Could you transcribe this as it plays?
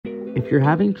If you're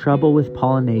having trouble with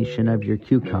pollination of your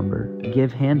cucumber,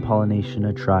 give hand pollination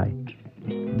a try.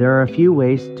 There are a few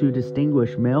ways to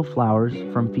distinguish male flowers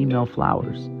from female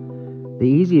flowers. The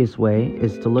easiest way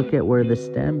is to look at where the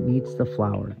stem meets the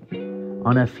flower.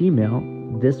 On a female,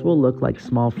 this will look like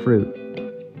small fruit.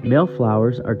 Male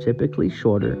flowers are typically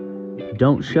shorter,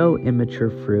 don't show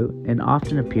immature fruit, and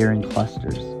often appear in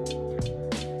clusters.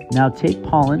 Now take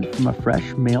pollen from a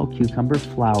fresh male cucumber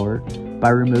flower by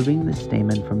removing the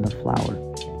stamen from the flower.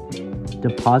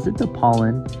 Deposit the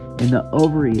pollen in the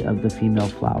ovary of the female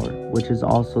flower, which is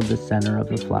also the center of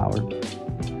the flower.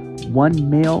 One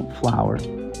male flower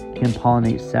can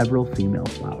pollinate several female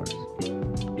flowers.